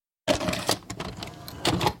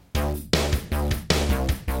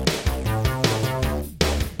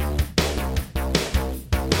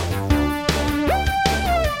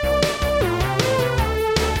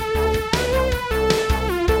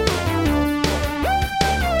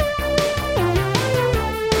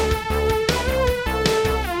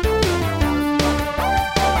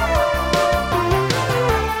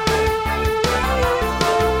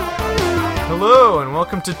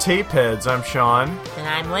Welcome to Tapeheads. I'm Sean. And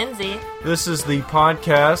I'm Lyndsey. This is the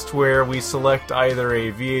podcast where we select either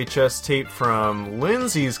a VHS tape from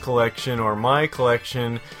Lyndsey's collection or my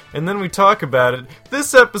collection, and then we talk about it.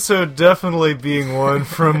 This episode definitely being one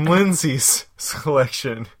from Lyndsey's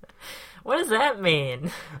collection. What does that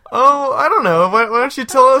mean? Oh, I don't know. Why don't you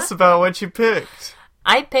tell us about what you picked?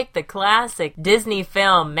 I picked the classic Disney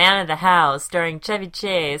film Man of the House starring Chevy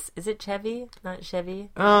Chase. Is it Chevy? Not Chevy?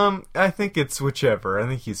 I think it's whichever. I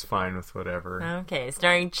think he's fine with whatever. Okay,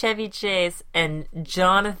 starring Chevy Chase and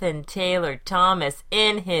Jonathan Taylor Thomas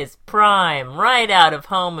in his prime, right out of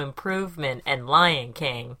Home Improvement and Lion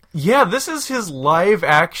King. Yeah, this is his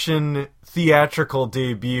live-action theatrical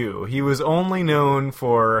debut. He was only known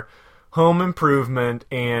for Home Improvement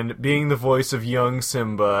and being the voice of young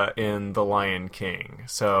Simba in The Lion King.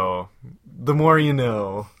 So, the more you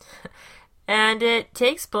know. And it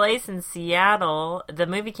takes place in Seattle. The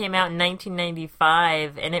movie came out in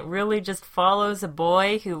 1995, and it really just follows a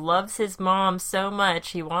boy who loves his mom so much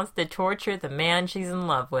he wants to torture the man she's in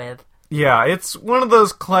love with. Yeah, it's one of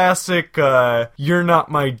those classic You're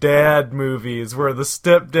Not My Dad movies where the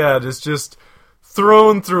stepdad is just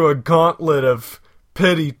thrown through a gauntlet of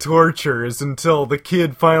petty tortures until the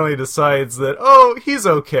kid finally decides that, oh, he's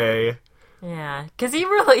okay. Yeah, because he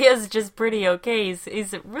really is just pretty okay.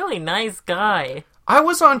 He's a really nice guy. I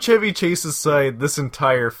was on Chevy Chase's side this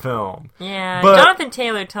entire film. Yeah, but Jonathan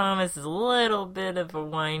Taylor Thomas is a little bit of a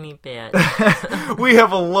whiny bit. We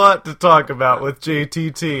have a lot to talk about with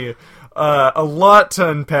JTT. A lot to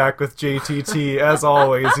unpack with JTT, as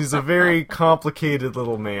always. He's a very complicated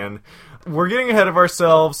little man. We're getting ahead of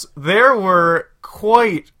ourselves. There were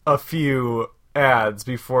quite a few ads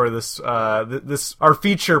before this our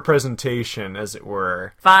feature presentation, as it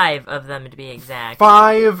were. 5 of them, to be exact.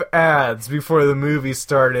 5 ads before the movie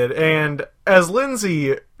started, and as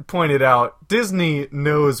Lyndsey pointed out, Disney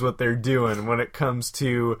knows what they're doing when it comes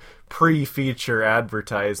to pre-feature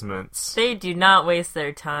advertisements. They do not waste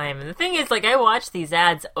their time. And the thing is, I watch these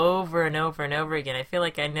ads over and over and over again. I feel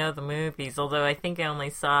like I know the movies, although I think I only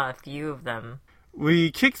saw a few of them.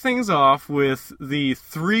 We kick things off with the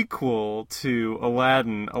threequel to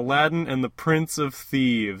Aladdin, Aladdin and the Prince of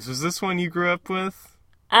Thieves. Was this one you grew up with?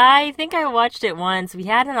 I think I watched it once. We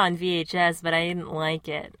had it on VHS, but I didn't like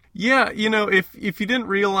it. Yeah, if you didn't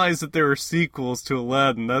realize that there were sequels to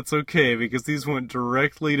Aladdin, that's okay, because these went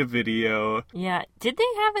directly to video. Yeah. Did they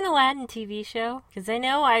have an Aladdin TV show? Because I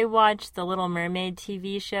know I watched the Little Mermaid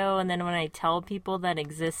TV show, and then when I tell people that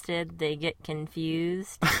existed, they get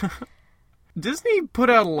confused. Disney put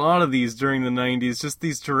out a lot of these during the 90s, just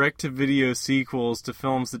these direct-to-video sequels to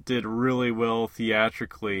films that did really well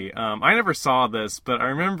theatrically. I never saw this, but I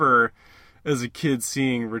remember as a kid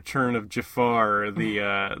seeing Return of Jafar,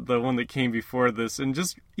 the one that came before this, and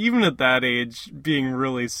just even at that age being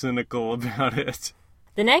really cynical about it.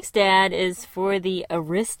 The next ad is for the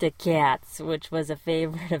Aristocats, which was a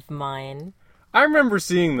favorite of mine. I remember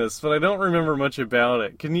seeing this, but I don't remember much about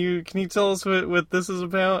it. Can you tell us what this is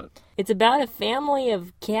about? It's about a family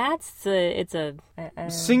of cats. It's a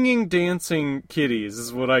singing, dancing kitties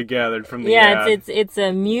is what I gathered from the ad. Yeah, it's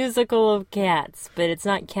a musical of cats, but it's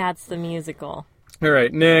not Cats the Musical. All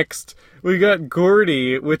right, next we got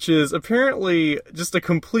Gordy, which is apparently just a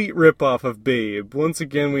complete ripoff of Babe. Once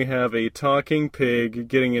again, we have a talking pig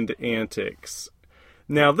getting into antics.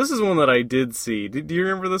 Now, this is one that I did see. Do you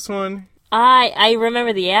remember this one? I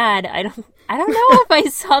remember the ad. I don't know if I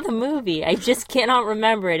saw the movie. I just cannot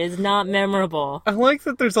remember. It is not memorable. I like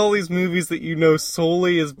that there's all these movies that you know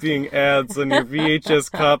solely as being ads on your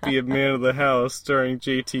VHS copy of Man of the House starring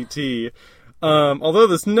JTT. Although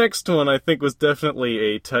this next one I think was definitely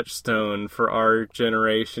a touchstone for our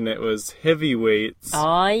generation. It was Heavyweights.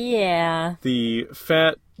 Oh, yeah. The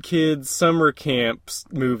fat kids summer camp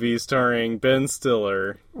movie starring Ben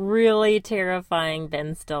Stiller. Really terrifying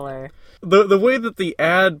Ben Stiller. The way that the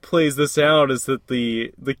ad plays this out is that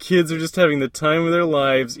the kids are just having the time of their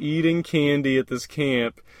lives eating candy at this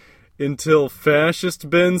camp until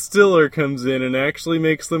fascist Ben Stiller comes in and actually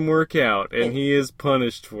makes them work out, and he is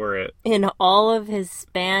punished for it. In all of his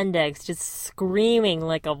spandex, just screaming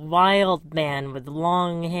like a wild man with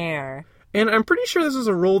long hair. And I'm pretty sure this is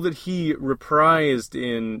a role that he reprised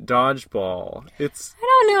in Dodgeball. I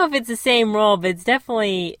don't know if it's the same role, but it's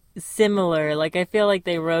definitely similar. I feel like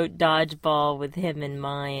they wrote Dodgeball with him in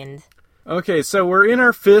mind. Okay, so we're in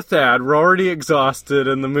our 5th ad. We're already exhausted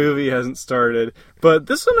and the movie hasn't started. But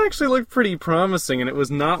this one actually looked pretty promising, and it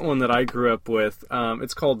was not one that I grew up with.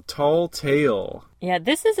 It's called Tall Tale. Yeah,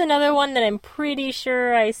 this is another one that I'm pretty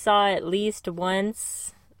sure I saw at least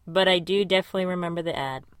once. but I do definitely remember the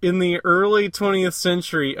ad. In the early 20th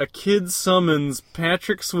century, a kid summons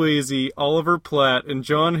Patrick Swayze, Oliver Platt, and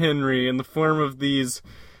John Henry in the form of these,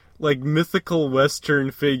 like, mythical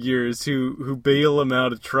Western figures who bail him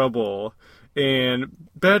out of trouble. And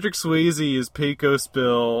Patrick Swayze is Pecos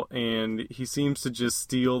Bill, and he seems to just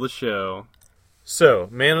steal the show. So,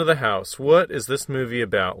 Man of the House, what is this movie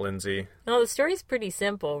about, Lyndsey? Well, the story's pretty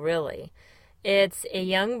simple, really. It's a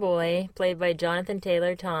young boy, played by Jonathan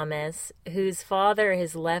Taylor Thomas, whose father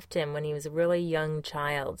has left him when he was a really young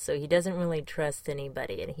child, so he doesn't really trust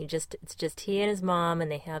anybody. And it's just he and his mom,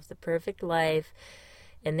 and they have the perfect life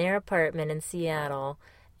in their apartment in Seattle.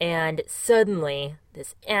 And suddenly,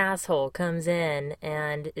 this asshole comes in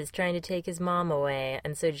and is trying to take his mom away.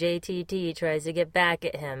 And so JTT tries to get back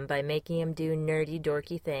at him by making him do nerdy,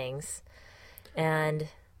 dorky things. And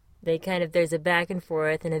there's a back and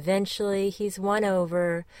forth, and eventually he's won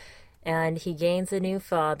over, and he gains a new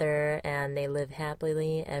father, and they live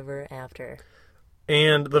happily ever after.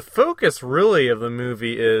 And the focus, really, of the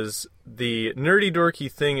movie is the nerdy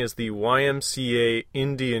dorky thing is the YMCA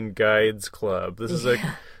Indian Guides Club.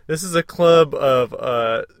 This is a club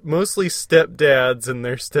of mostly stepdads and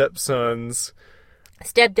their stepsons.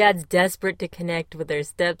 Stepdads desperate to connect with their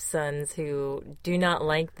stepsons who do not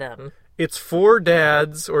like them. It's 4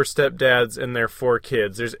 dads or stepdads and their 4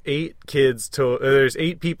 kids. There's 8 kids there's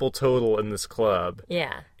 8 people total in this club.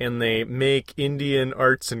 Yeah. And they make Indian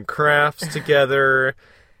arts and crafts together.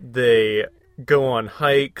 They go on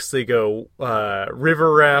hikes. They go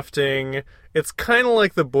river rafting. It's kind of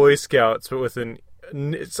like the Boy Scouts, but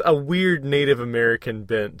it's a weird Native American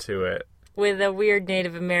bent to it. With a weird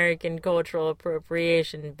Native American cultural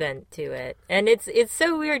appropriation bent to it. And it's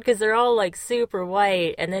so weird because they're all like super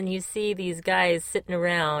white, and then you see these guys sitting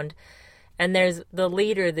around, and there's the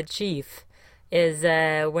leader, the chief, is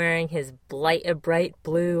wearing his bright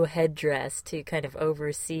blue headdress to kind of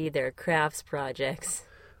oversee their crafts projects.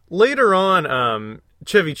 Later on,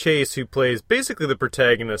 Chevy Chase, who plays basically the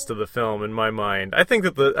protagonist of the film, in my mind, I think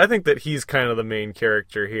that he's kind of the main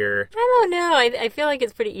character here. I don't know. I feel like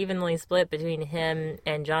it's pretty evenly split between him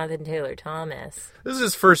and Jonathan Taylor Thomas. This is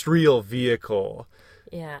his first real vehicle.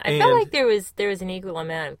 Yeah, I felt like there was an equal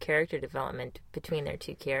amount of character development between their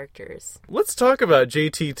two characters. Let's talk about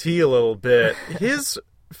JTT a little bit. His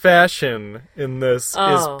fashion in this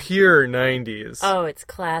is pure 90s. Oh, it's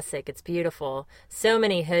classic. It's beautiful. So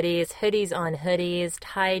many hoodies on hoodies,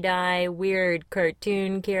 tie-dye, weird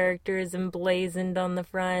cartoon characters emblazoned on the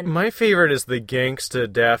front. My favorite is the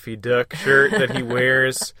gangsta Daffy Duck shirt that he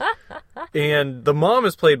wears. And the mom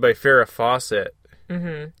is played by Farah Fawcett.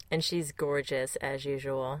 Mm-hmm. And she's gorgeous, as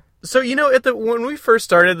usual. So, when we first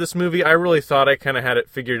started this movie, I really thought I kind of had it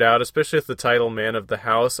figured out, especially with the title Man of the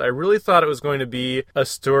House. I really thought it was going to be a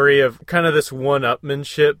story of kind of this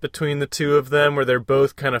one-upmanship between the two of them, where they're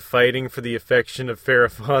both kind of fighting for the affection of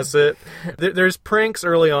Farrah Fawcett. There's pranks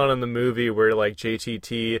early on in the movie where, like,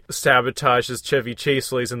 JTT sabotages Chevy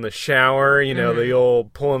Chase while he's in the shower, the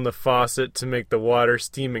old pulling the faucet to make the water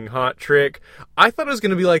steaming hot trick. I thought it was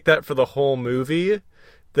going to be like that for the whole movie.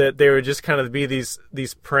 That they would just kind of be these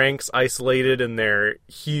pranks isolated in their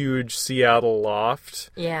huge Seattle loft.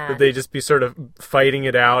 Yeah. That they'd just be sort of fighting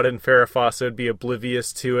it out, and Farrah Fawcett would be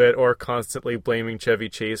oblivious to it or constantly blaming Chevy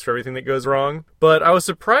Chase for everything that goes wrong. But I was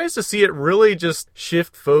surprised to see it really just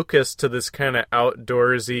shift focus to this kind of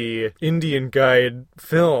outdoorsy Indian guide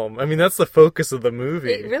film. I mean, that's the focus of the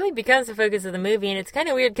movie. It really becomes the focus of the movie, and it's kind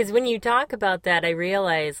of weird because when you talk about that, I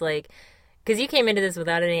realize, like, because you came into this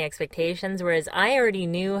without any expectations, whereas I already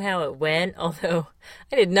knew how it went, although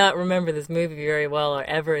I did not remember this movie very well or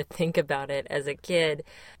ever think about it as a kid.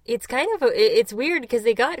 It's it's weird because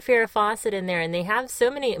they got Farrah Fawcett in there and they have so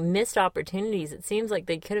many missed opportunities. It seems like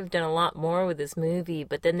they could have done a lot more with this movie,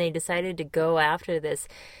 but then they decided to go after this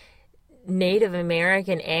Native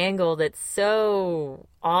American angle that's so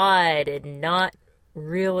odd and not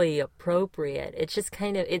really appropriate. It's just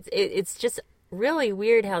it's just really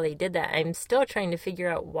weird how they did that. I'm still trying to figure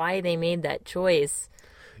out why they made that choice.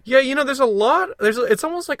 Yeah, it's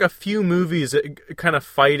almost like a few movies kind of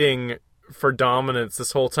fighting for dominance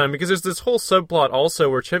this whole time, because there's this whole subplot also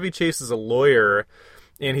where Chevy Chase is a lawyer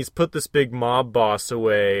and he's put this big mob boss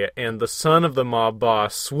away, and the son of the mob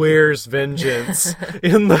boss swears vengeance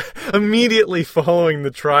immediately following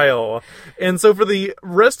the trial. And so for the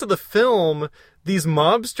rest of the film, these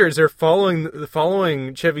mobsters are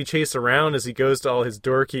following Chevy Chase around as he goes to all his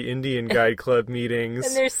dorky Indian Guide Club meetings.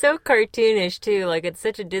 And they're so cartoonish, too. Like, it's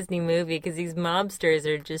such a Disney movie because these mobsters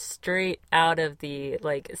are just straight out of the,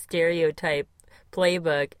 like, stereotype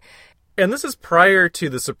playbook. And this is prior to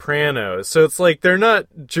The Sopranos, so it's like they're not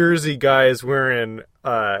Jersey guys wearing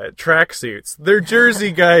tracksuits. They're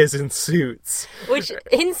Jersey guys in suits. Which,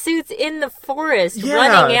 in suits in the forest,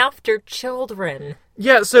 running after children.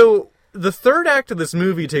 Yeah, so the third act of this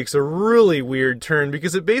movie takes a really weird turn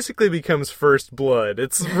because it basically becomes First Blood.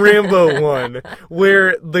 It's Rambo 1,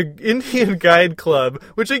 where the Indian Guide Club,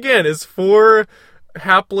 which again is 4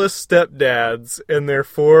 hapless stepdads and their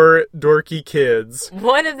 4 dorky kids.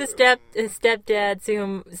 One of the stepdads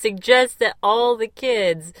who suggests that all the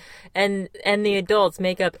kids and the adults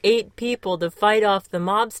make up 8 people to fight off the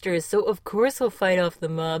mobsters. So of course we'll fight off the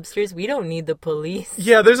mobsters. We don't need the police.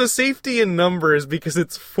 Yeah, there's a safety in numbers because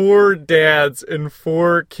it's 4 dads and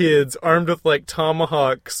 4 kids armed with like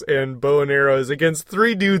tomahawks and bow and arrows against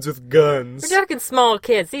 3 dudes with guns. We're talking small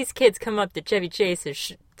kids. These kids come up to Chevy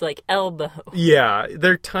Chase's like elbow. Yeah,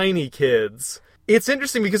 they're tiny kids. It's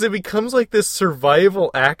interesting because it becomes like this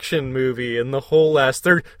survival action movie in the whole last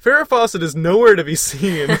third. Farrah Fawcett is nowhere to be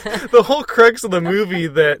seen. The whole crux of the movie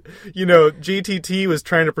that, you know, JTT was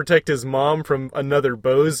trying to protect his mom from another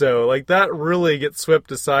bozo, like that really gets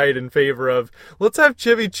swept aside in favor of, let's have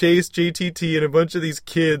Chevy Chase, JTT, and a bunch of these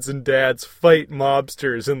kids and dads fight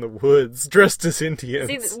mobsters in the woods dressed as Indians.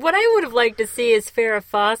 See, what I would have liked to see is Farrah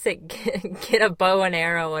Fawcett get a bow and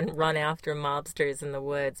arrow and run after mobsters in the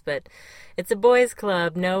woods, but it's a boys'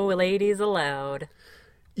 club, no ladies allowed.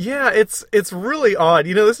 Yeah, it's really odd.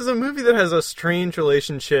 You know, this is a movie that has a strange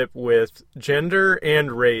relationship with gender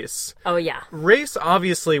and race. Oh, yeah. Race,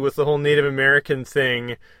 obviously, with the whole Native American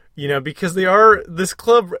thing, you know, because this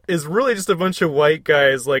club is really just a bunch of white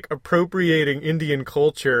guys, like, appropriating Indian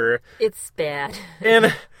culture. It's bad.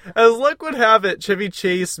 And as luck would have it, Chevy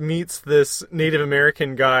Chase meets this Native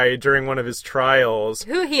American guy during one of his trials.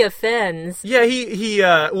 Who he offends. Yeah,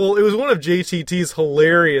 well, it was one of JTT's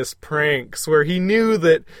hilarious pranks where he knew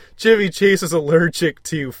that Chevy Chase is allergic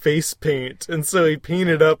to face paint, and so he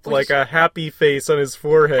painted up like a happy face on his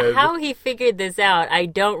forehead. How he figured this out, I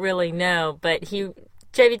don't really know, but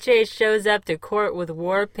Chevy Chase shows up to court with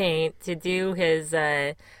war paint to do his,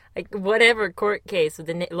 whatever court case with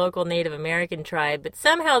the local Native American tribe, but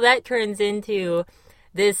somehow that turns into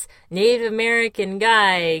this Native American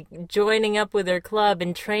guy joining up with their club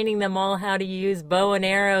and training them all how to use bow and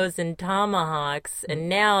arrows and tomahawks, and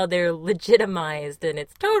now they're legitimized, and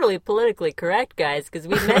it's totally politically correct, guys, because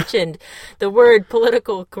we mentioned the word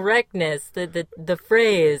political correctness, the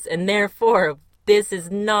phrase, and therefore this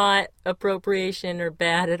is not appropriation or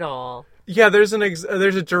bad at all. Yeah, there's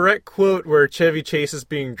a direct quote where Chevy Chase is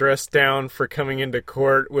being dressed down for coming into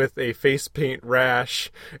court with a face paint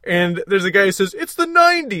rash, and there's a guy who says, "It's the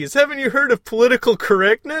 90s! Haven't you heard of political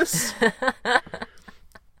correctness?"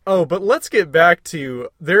 Oh, but let's get back to,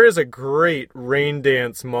 there is a great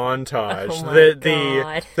Raindance montage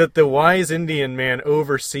that the wise Indian man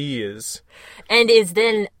oversees. And is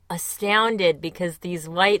then astounded because these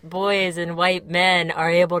white boys and white men are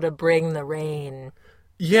able to bring the rain.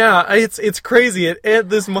 Yeah, it's crazy.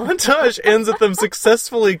 This montage ends with them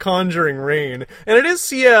successfully conjuring rain. And it is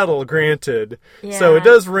Seattle, granted. Yeah. So it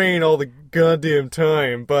does rain all the goddamn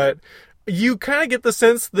time, but you kind of get the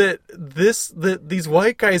sense that these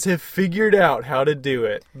white guys have figured out how to do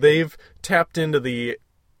it. They've tapped into the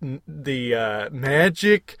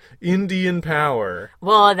magic Indian power.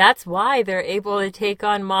 Well, that's why they're able to take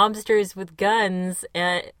on mobsters with guns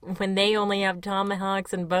when they only have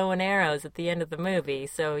tomahawks and bow and arrows at the end of the movie.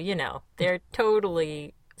 So, you know, they're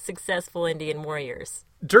totally successful Indian warriors.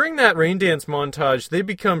 During that Raindance montage, they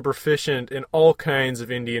become proficient in all kinds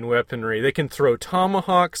of Indian weaponry. They can throw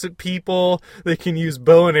tomahawks at people. They can use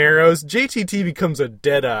bow and arrows. JTT becomes a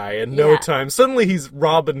Deadeye in no time. Suddenly he's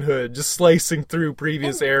Robin Hood, just slicing through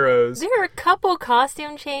previous arrows. There are a couple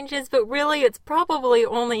costume changes, but really it's probably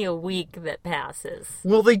only a week that passes.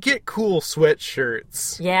 Well, they get cool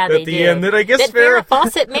sweatshirts. Yeah, they do. At the end that I guess Farrah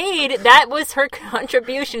Fawcett made. That was her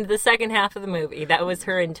contribution to the second half of the movie. That was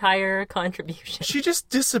her entire contribution. She just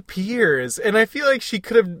disappears, and I feel like she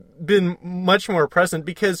could have been much more present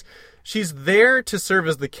because she's there to serve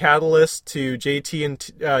as the catalyst to JTT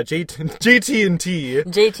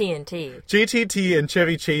and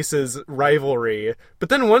Chevy Chase's rivalry. But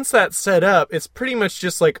then once that's set up, it's pretty much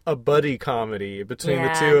just like a buddy comedy between the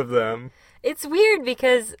two of them. It's weird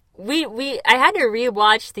because I had to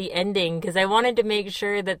rewatch the ending because I wanted to make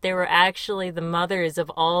sure that they were actually the mothers of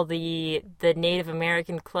all the Native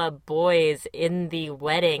American Club boys in the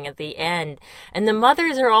wedding at the end. And the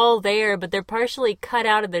mothers are all there, but they're partially cut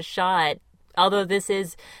out of the shot, although this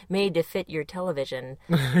is made to fit your television.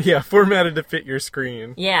 Yeah, formatted to fit your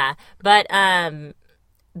screen. Yeah, but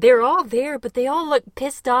they're all there, but they all look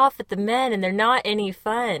pissed off at the men, and they're not any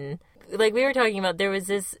fun. like we were talking about, there was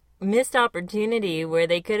this missed opportunity where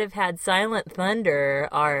they could have had Silent Thunder,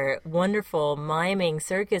 our wonderful miming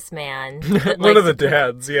circus man. One of the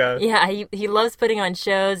dads, yeah. Yeah, he loves putting on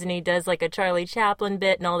shows, and he does like a Charlie Chaplin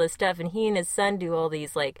bit and all this stuff, and he and his son do all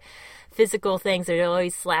these like physical things. They're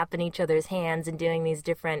always slapping each other's hands and doing these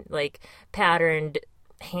different like patterned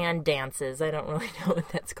hand dances. I don't really know what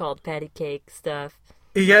that's called, patty cake stuff.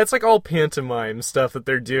 Yeah, it's like all pantomime stuff that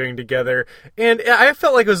they're doing together. And I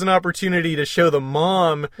felt like it was an opportunity to show the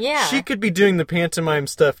mom she could be doing the pantomime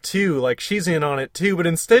stuff too. Like, she's in on it too. But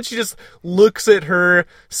instead she just looks at her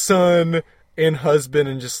son and husband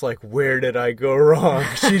and just like, where did I go wrong?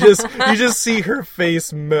 You just see her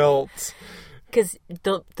face melt. Because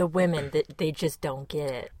the women, they just don't get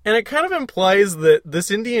it. And it kind of implies that this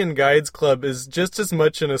Indian Guides Club is just as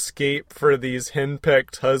much an escape for these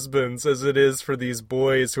henpecked husbands as it is for these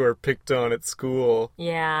boys who are picked on at school.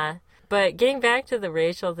 Yeah. But getting back to the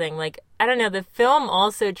racial thing, like, I don't know, the film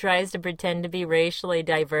also tries to pretend to be racially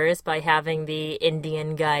diverse by having the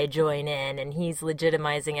Indian guy join in, and he's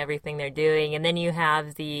legitimizing everything they're doing. And then you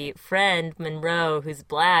have the friend, Monroe, who's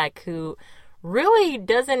black, who really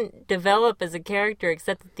doesn't develop as a character,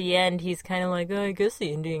 except at the end he's kind of like, oh, I guess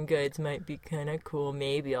the Indian Guides might be kind of cool.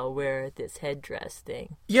 Maybe I'll wear this headdress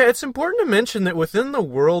thing. Yeah, it's important to mention that within the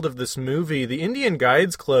world of this movie, the Indian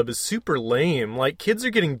Guides Club is super lame. Like, kids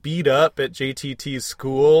are getting beat up at JTT's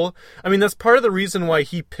school. I mean, that's part of the reason why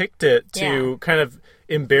he picked it to kind of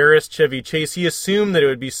embarrass Chevy Chase. He assumed that it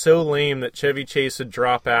would be so lame that Chevy Chase would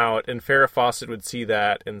drop out, and Farrah Fawcett would see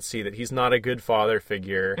that and see that he's not a good father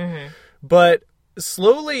figure. Mm-hmm. But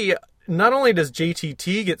slowly, not only does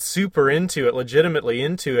JTT get super into it, legitimately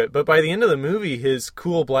into it, but by the end of the movie, his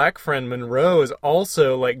cool black friend Monroe is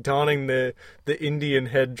also like donning the Indian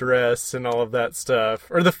headdress and all of that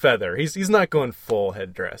stuff. Or the feather. He's not going full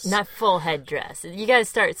headdress. Not full headdress. You gotta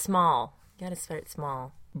start small.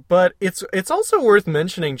 But it's also worth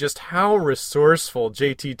mentioning just how resourceful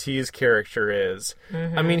JTT's character is.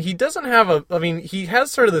 Mm-hmm. I mean, he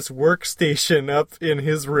has sort of this workstation up in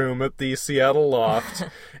his room at the Seattle loft,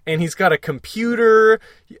 and he's got a computer,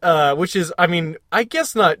 which is, I mean, I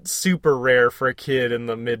guess not super rare for a kid in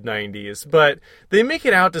the mid-90s, but they make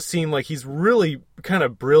it out to seem like he's really kind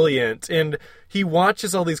of brilliant, and he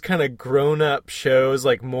watches all these kind of grown-up shows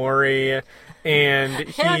like Maury,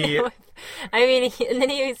 and I mean, and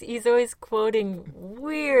then he's always quoting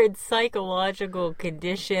weird psychological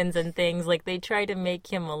conditions and things, like they try to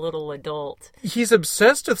make him a little adult. He's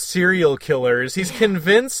obsessed with serial killers. He's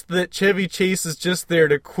convinced that Chevy Chase is just there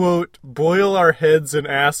to, quote, boil our heads in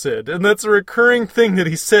acid. And that's a recurring thing that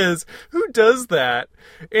he says. Who does that?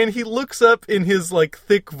 And he looks up in his, like,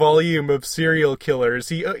 thick volume of serial killers.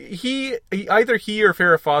 He either he or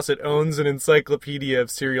Farrah Fawcett owns an encyclopedia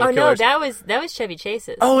of serial killers. Oh, no, that was Chevy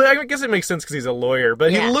Chase's. Oh, I guess it makes sense because he's a lawyer.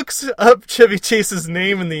 But he looks up Chevy Chase's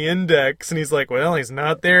name in the index, and he's like, well, he's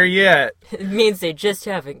not there yet. It means they just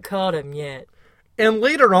haven't caught him yet. And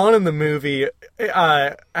later on in the movie,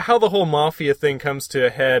 how the whole mafia thing comes to a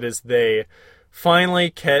head is they finally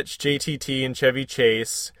catch JTT and Chevy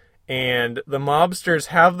Chase, and the mobsters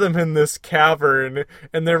have them in this cavern,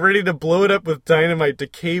 and they're ready to blow it up with dynamite to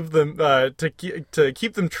cave them, to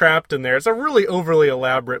keep them trapped in there. It's a really overly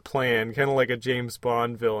elaborate plan, kind of like a James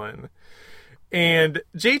Bond villain. And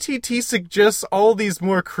JTT suggests all these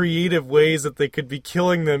more creative ways that they could be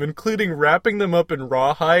killing them, including wrapping them up in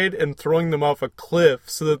rawhide and throwing them off a cliff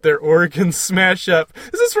so that their organs smash up.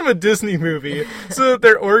 This is from a Disney movie. So that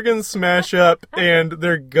their organs smash up and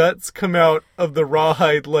their guts come out of the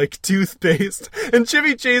rawhide like toothpaste. And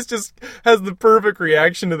Chevy Chase just has the perfect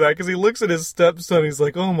reaction to that because he looks at his stepson. He's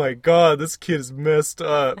like, oh my God, this kid is messed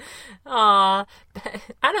up. Aw,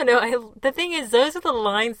 I don't know. The thing is, those are the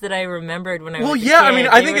lines that I remembered when I was a kid. I mean,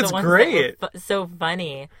 I think it's great. So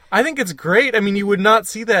funny. I think it's great. I mean, you would not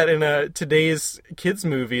see that in today's kids'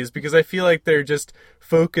 movies because I feel like they're just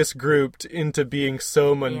focus grouped into being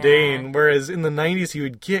so mundane. Yeah. Whereas in the 90s, you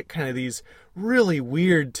would get kind of these really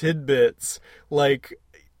weird tidbits like,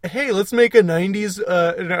 hey, let's make a 90s,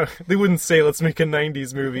 no, they wouldn't say let's make a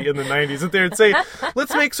 90s movie in the 90s. They would say,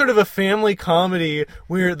 let's make sort of a family comedy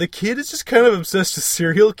where the kid is just kind of obsessed with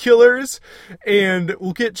serial killers, and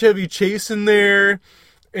we'll get Chevy Chase in there,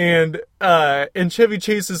 and Chevy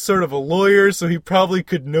Chase is sort of a lawyer, so he probably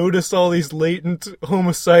could notice all these latent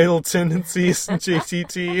homicidal tendencies in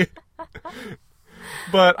JTT.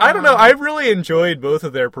 But I don't know. I really enjoyed both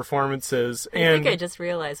of their performances. I think I just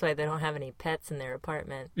realized why they don't have any pets in their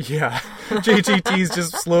apartment. Yeah. JTT's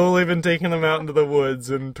just slowly been taking them out into the woods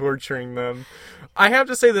and torturing them. I have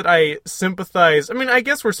to say that I sympathize. I mean, I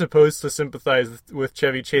guess we're supposed to sympathize with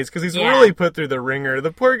Chevy Chase because he's really put through the ringer.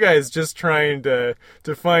 The poor guy's just trying to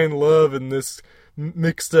find love in this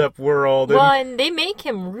mixed up world. And they make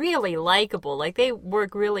him really likable. Like, they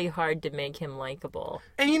work really hard to make him likable.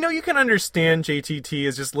 And you can understand JTT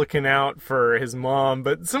is just looking out for his mom,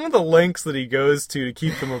 but some of the lengths that he goes to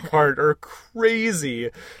keep them apart are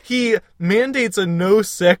crazy. He mandates a no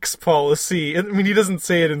sex policy. I mean, he doesn't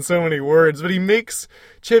say it in so many words, but he makes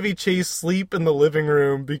Chevy Chase sleep in the living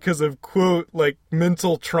room because of, quote, like,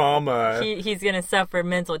 mental trauma. He's going to suffer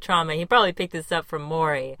mental trauma. He probably picked this up from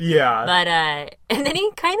Maury. Yeah. But, and then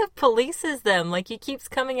he kind of polices them. Like, he keeps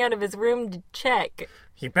coming out of his room to check.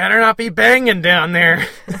 You better not be banging down there.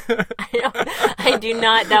 I do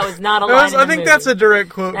not. That was not a line in the movie. That's a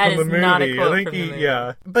direct quote from the movie. Not a quote from the movie.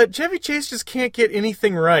 Yeah. But Chevy Chase just can't get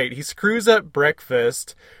anything right. He screws up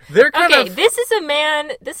breakfast. This is a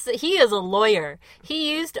man. He is a lawyer.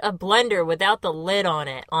 He used a blender without the lid on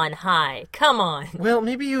it on high. Come on. Well,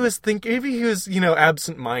 maybe he was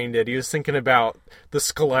absent-minded. He was thinking about the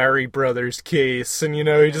Scolari brothers case, and he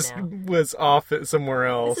just was off it somewhere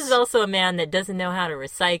else. This is also a man that doesn't know how to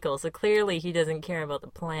recycle, so clearly he doesn't care about the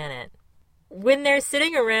planet. When they're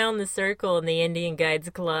sitting around the circle in the Indian Guides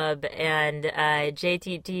Club, and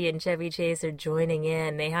JTT and Chevy Chase are joining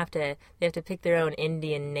in, they have to pick their own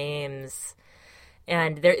Indian names.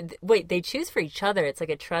 And they choose for each other. It's like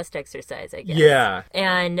a trust exercise, I guess. Yeah.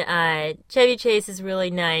 And Chevy Chase is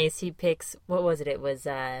really nice. He picks, what was it? It was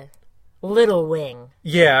Little Wing.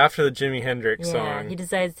 Yeah, after the Jimi Hendrix song. Yeah, he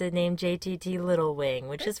decides to name JTT Little Wing,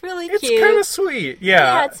 which is really cute. It's kind of sweet,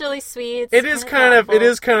 yeah. Yeah, it's really sweet. It is kind of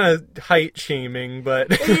height shaming, but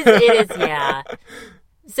it is, yeah.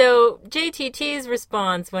 So JTT's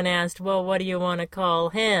response when asked, well, what do you want to call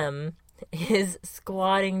him, is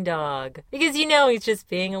Squatting Dog. Because he's just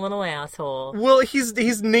being a little asshole. Well,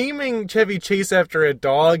 he's naming Chevy Chase after a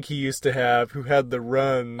dog he used to have who had the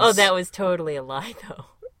runs. Oh, that was totally a lie, though.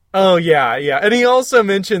 Oh, yeah. And he also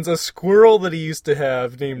mentions a squirrel that he used to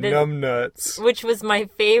have named Numbnuts. Which was my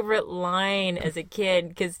favorite line as a kid,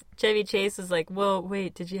 because Chevy Chase was like, well,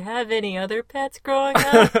 wait, did you have any other pets growing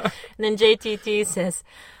up? And then JTT says,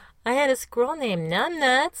 I had a squirrel named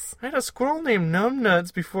Numbnuts. I had a squirrel named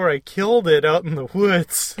Numbnuts before I killed it out in the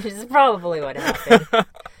woods. Which is probably what happened.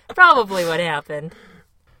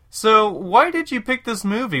 So, why did you pick this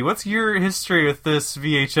movie? What's your history with this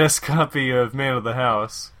VHS copy of Man of the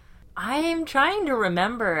House? I'm trying to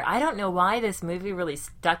remember. I don't know why this movie really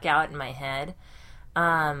stuck out in my head.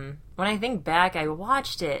 When I think back, I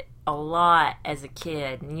watched it a lot as a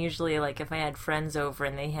kid. And usually, like, if I had friends over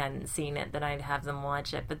and they hadn't seen it, then I'd have them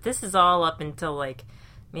watch it. But this is all up until, like,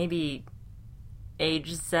 maybe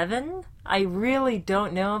age 7. I really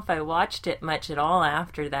don't know if I watched it much at all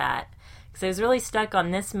after that. Because I was really stuck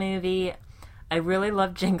on this movie. I really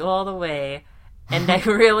loved Jingle All the Way. And I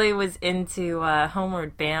really was into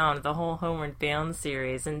Homeward Bound, the whole Homeward Bound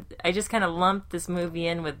series. And I just kind of lumped this movie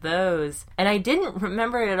in with those. And I didn't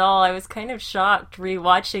remember it at all. I was kind of shocked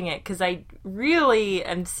rewatching it because I really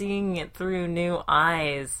am seeing it through new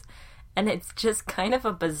eyes. And it's just kind of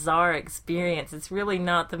a bizarre experience. It's really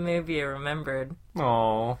not the movie I remembered.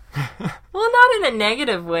 Aww. Well, not in a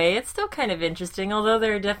negative way. It's still kind of interesting, although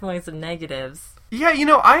there are definitely some negatives. Yeah,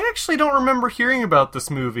 I actually don't remember hearing about this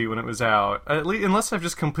movie when it was out, at least, unless I've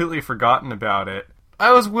just completely forgotten about it.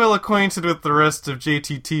 I was well acquainted with the rest of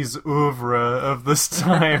JTT's oeuvre of this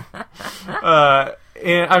time.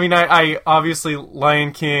 And I mean, I obviously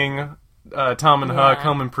Lion King, Tom and Huck,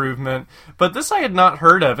 Home Improvement, but this I had not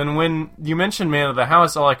heard of. And when you mentioned Man of the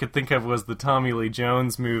House, all I could think of was the Tommy Lee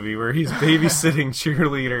Jones movie where he's babysitting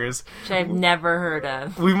cheerleaders, which I've never heard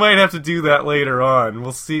of. We might have to do that later on.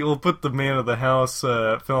 We'll see. We'll put the Man of the House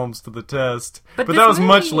films to the test. But that was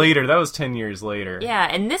much later. That was 10 years later. Yeah,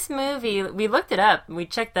 and this movie, we looked it up. We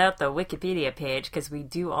checked out the Wikipedia page because we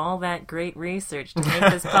do all that great research to make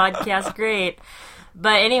this podcast great.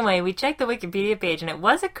 But anyway, we checked the Wikipedia page, and it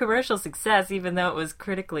was a commercial success, even though it was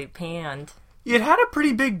critically panned. It had a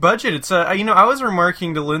pretty big budget. It's I was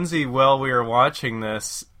remarking to Lyndsey while we were watching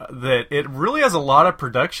this that it really has a lot of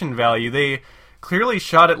production value. They clearly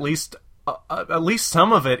shot at least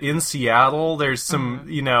some of it in Seattle. There's some,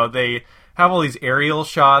 they have all these aerial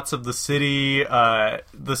shots of the city.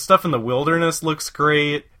 The stuff in the wilderness looks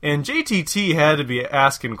great. And JTT had to be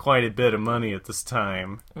asking quite a bit of money at this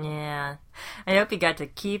time. Yeah. I hope he got to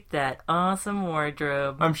keep that awesome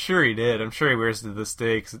wardrobe. I'm sure he did. I'm sure he wears it to this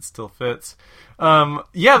day because it still fits.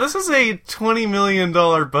 Yeah, this is a $20 million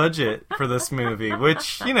budget for this movie,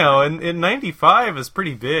 which, you know, in 95 is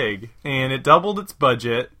pretty big. And it doubled its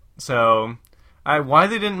budget, so why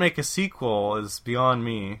they didn't make a sequel is beyond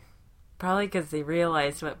me. Probably because they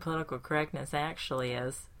realized what political correctness actually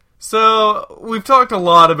is. So, we've talked a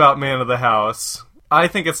lot about Man of the House. I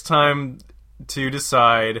think it's time to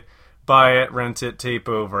decide, buy it, rent it, tape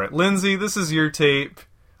over it. Lyndsey, this is your tape.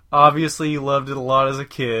 Obviously, you loved it a lot as a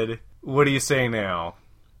kid. What do you say now?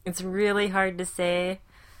 It's really hard to say.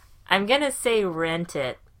 I'm going to say rent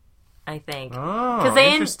it, I think. Oh,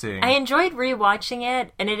 interesting. I enjoyed rewatching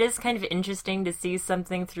it, and it is kind of interesting to see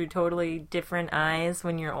something through totally different eyes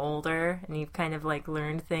when you're older, and you've kind of, like,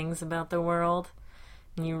 learned things about the world.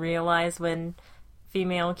 And you realize when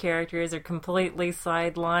female characters are completely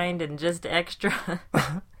sidelined and just extra.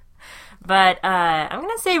 But I'm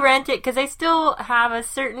going to say rent it because I still have a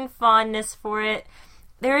certain fondness for it.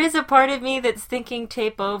 There is a part of me that's thinking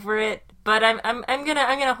tape over it, but I'm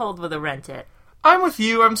gonna hold with a rent it. I'm with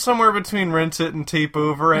you. I'm somewhere between rent it and tape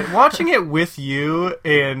over it. Watching it with you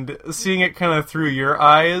and seeing it kind of through your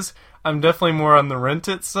eyes, I'm definitely more on the rent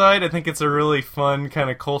it side. I think it's a really fun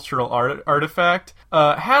kind of cultural artifact.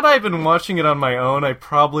 Had I been watching it on my own, I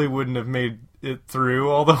probably wouldn't have made it through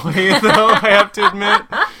all the way, though, I have to admit.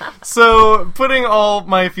 So, putting all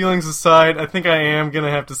my feelings aside, I think I am going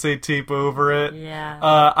to have to say tape over it. Yeah.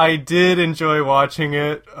 I did enjoy watching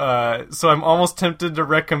it, so I'm almost tempted to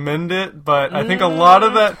recommend it, but I think a lot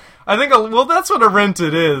of that... well, that's what a rent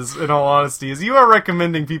it is, in all honesty, is you are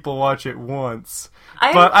recommending people watch it once.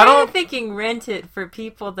 I'm thinking rent it for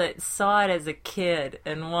people that saw it as a kid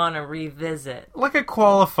and want to revisit. Like a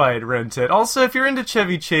qualified rent it. Also, if you're into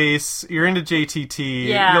Chevy Chase, you're into JTT,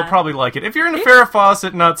 you'll probably like it. If you're into Farah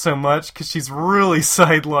Fawcett, not so much, because she's really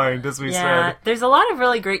sidelined, as we said. There's a lot of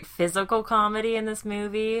really great physical comedy in this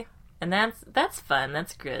movie, and that's fun.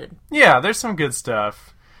 That's good. Yeah, there's some good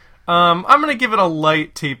stuff. I'm going to give it a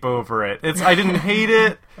light tape over it. I didn't hate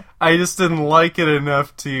it. I just didn't like it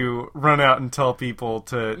enough to run out and tell people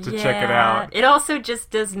to check it out. It also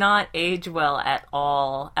just does not age well at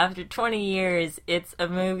all. After 20 years, it's a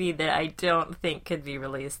movie that I don't think could be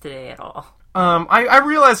released today at all. I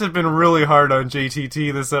realize I've been really hard on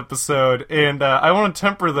JTT this episode, and I want to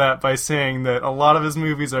temper that by saying that a lot of his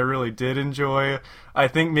movies I really did enjoy. I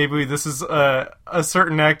think maybe this is a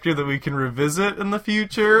certain actor that we can revisit in the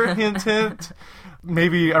future, hint, hint.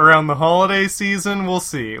 Maybe around the holiday season, we'll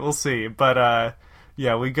see. But,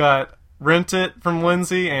 yeah, we got Rent It from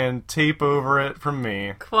Lyndsey and Tape Over It from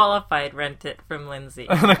me. Qualified Rent It from Lyndsey.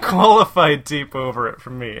 And a qualified Tape Over It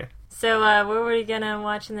from me. So, what were we gonna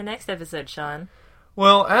watch in the next episode, Sean?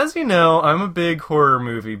 Well, as you know, I'm a big horror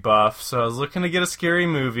movie buff, so I was looking to get a scary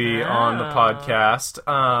movie on the podcast.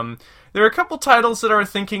 There are a couple titles that I was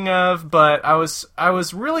thinking of, but I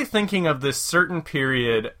was really thinking of this certain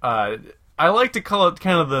period. I like to call it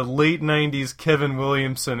kind of the late 90s Kevin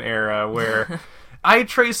Williamson era, where I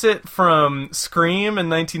trace it from Scream in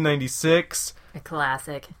 1996... A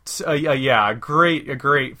classic. Yeah, a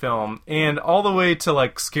great film. And all the way to,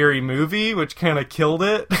 like, Scary Movie, which kind of killed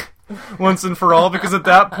it once and for all, because at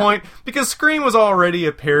that point... Because Scream was already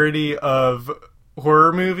a parody of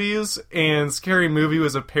horror movies, and Scary Movie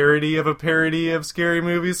was a parody of Scary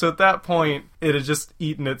Movies, so at that point, it had just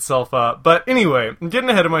eaten itself up. But anyway, I'm getting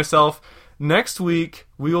ahead of myself. Next week,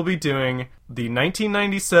 we will be doing the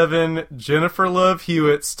 1997 Jennifer Love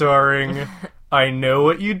Hewitt starring... I Know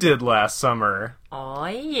What You Did Last Summer. Oh,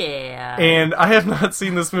 yeah. And I have not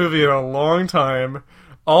seen this movie in a long time.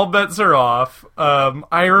 All bets are off.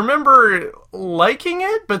 I remember liking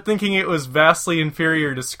it, but thinking it was vastly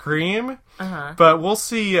inferior to Scream. Uh-huh. But we'll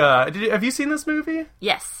see. Have you seen this movie?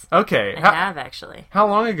 Yes. Okay. I have, actually. How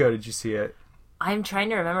long ago did you see it? I'm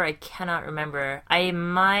trying to remember. I cannot remember. I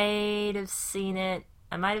might have seen it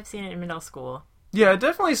in middle school. Yeah, it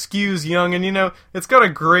definitely skews young, and, you know, it's got a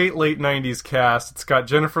great late 90s cast. It's got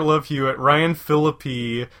Jennifer Love Hewitt, Ryan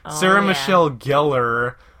Phillippe, Sarah Michelle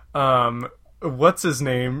Gellar, what's his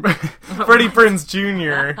name? Freddie Prinze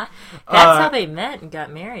Jr. That's how they met and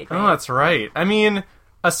got married, right? Oh, that's right. I mean,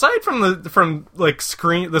 aside from the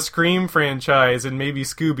Scream franchise and maybe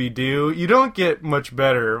Scooby-Doo, you don't get much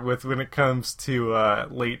better when it comes to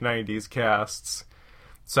late 90s casts.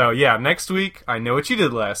 So, yeah, next week, I Know What You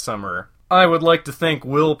Did Last Summer. I would like to thank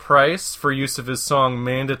Will Price for use of his song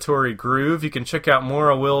Mandatory Groove. You can check out more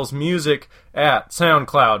of Will's music at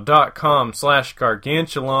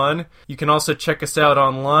soundcloud.com/gargantuan. You can also check us out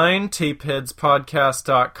online,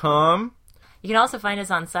 tapeheadspodcast.com. You can also find us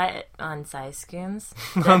on SciScoons. On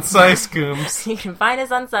SciScoons. You can find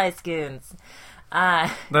us on SciScoons.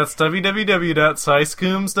 That's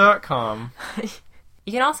www.sciscooms.com.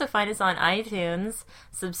 You can also find us on iTunes.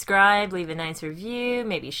 Subscribe, leave a nice review,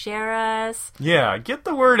 maybe share us. Yeah, get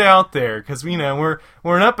the word out there, because we're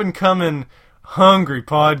an up and coming hungry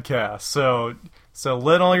podcast. So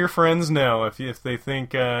let all your friends know if you think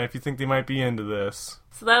they might be into this.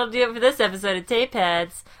 So that'll do it for this episode of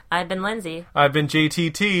Tapeheads. I've been Lyndsey. I've been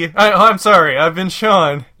JTT. I'm sorry, I've been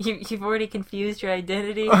Sean. You've already confused your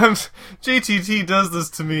identity. JTT does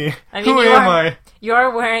this to me. I mean, Who am I? You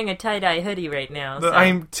are wearing a tie-dye hoodie right now. So.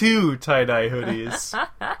 I'm 2 tie-dye hoodies.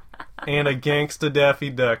 And a Gangsta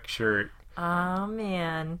Daffy Duck shirt. Oh,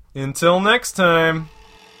 man. Until next time.